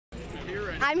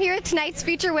I'm here with tonight's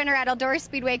feature winner at Eldora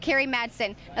Speedway, Kerry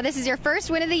Madsen. Now, this is your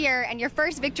first win of the year and your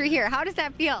first victory here. How does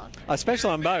that feel? Special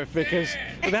on both, because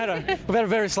we've had a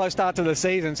very slow start to the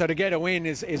season, so to get a win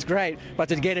is great, but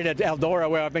to get it at Eldora,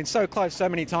 where I've been so close so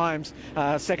many times,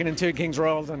 second and two Kings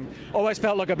Royals, and always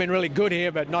felt like I've been really good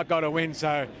here, but not got a win,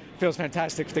 so it feels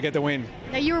fantastic to get the win.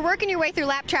 Now, you were working your way through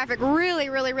lap traffic really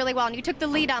well, and you took the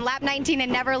lead on lap 19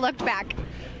 and never looked back.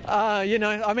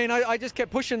 I just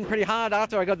kept pushing pretty hard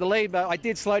after I got the lead, but I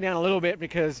did slow down a little bit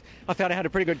because I felt I had a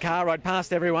pretty good car. I'd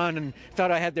passed everyone and felt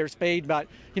I had their speed, but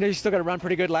you still got to run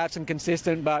pretty good laps and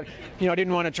consistent, but I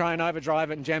didn't want to try and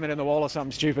overdrive it and jam it in the wall or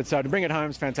something stupid, so to bring it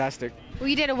home is fantastic. Well,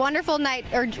 you did a wonderful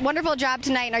job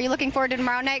tonight. Are you looking forward to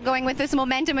tomorrow night going with this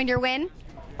momentum and your win?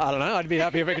 I don't know, I'd be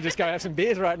happy if I could just go have some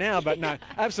beers right now, but no,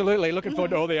 absolutely looking forward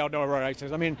to all the Eldora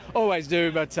races. I mean, always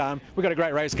do, but we've got a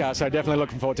great race car, so definitely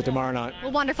looking forward to tomorrow night.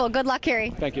 Well, wonderful. Good luck, Kerry.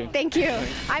 Thank you. Thank you.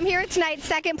 I'm here with tonight's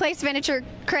second place finisher,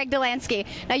 Craig Dollansky.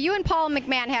 Now, you and Paul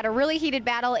McMahan had a really heated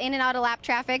battle in and out of lap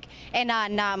traffic, and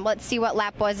on, let's see, what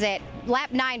lap was it?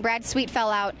 Lap 9, Brad Sweet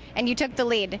fell out, and you took the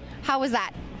lead. How was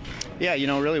that? Yeah,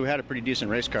 really we had a pretty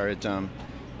decent race car.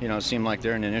 It seemed like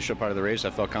there in the initial part of the race I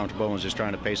felt comfortable and was just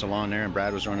trying to pace along there, and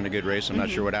Brad was running a good race. I'm not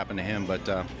sure what happened to him, but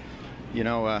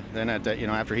then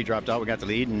after he dropped out, we got the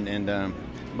lead, and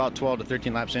about 12 to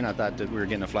 13 laps in, I thought that we were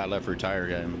getting a flat left rear tire,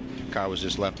 and the car was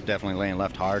just definitely laying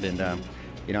left hard, and I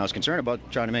was concerned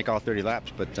about trying to make all 30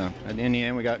 laps, but in the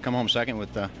end we come home second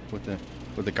with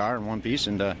the car in one piece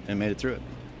and made it through it.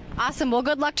 Awesome. Well,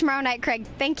 good luck tomorrow night, Craig.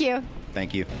 Thank you.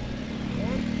 Thank you.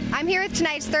 I'm here with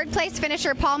tonight's third place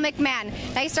finisher, Paul McMahan.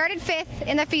 Now, you started 5th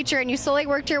in the feature and you slowly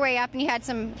worked your way up, and you had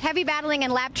some heavy battling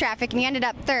in lap traffic and you ended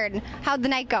up 3rd. How'd the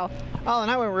night go? Oh, the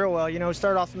night went real well. We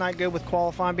started off the night good with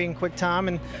qualifying, being quick time,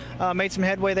 and made some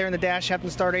headway there in the dash. Happened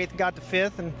to start 8th and got to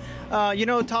 5th. And,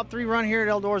 the top 3 run here at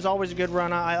Eldora is always a good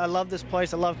run. I love this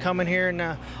place. I love coming here,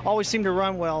 and always seem to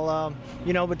run well.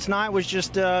 But tonight was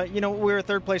just, we were a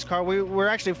 3rd place car. We were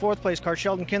actually a 4th place car.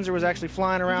 Sheldon Kinzer was actually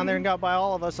flying around there and got by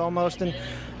all of us almost. And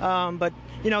but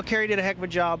Kerry did a heck of a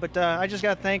job. But I just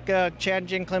got to thank Chad and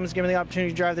Jen Clemens giving me the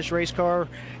opportunity to drive this race car.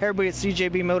 Everybody at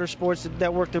CJB Motorsports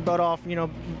that worked their butt off.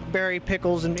 Barry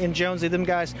Pickles and Jonesy, them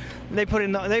guys, they put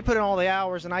in all the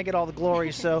hours, and I get all the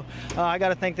glory. So I got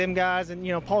to thank them guys, and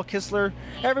Paul Kistler,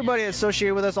 everybody that's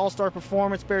associated with us, All Star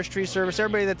Performance, Bears Tree Service,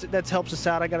 everybody that helps us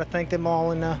out. I got to thank them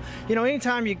all. And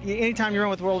anytime you run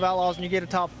with World of Outlaws and you get a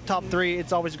top 3,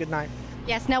 it's always a good night.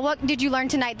 Yes. Now, what did you learn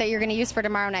tonight that you're going to use for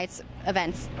tomorrow night's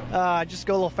events? Just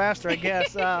go a little faster, I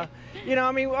guess.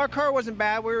 Our car wasn't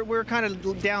bad. We were kind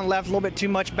of down left a little bit too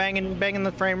much, banging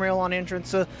the frame rail on entrance.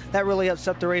 So that really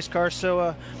upset the race car.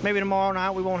 So maybe tomorrow night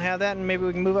we won't have that, and maybe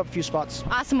we can move up a few spots.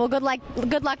 Awesome. Well, good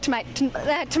luck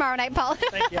tomorrow night, Paul.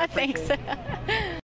 Thank you. Thanks.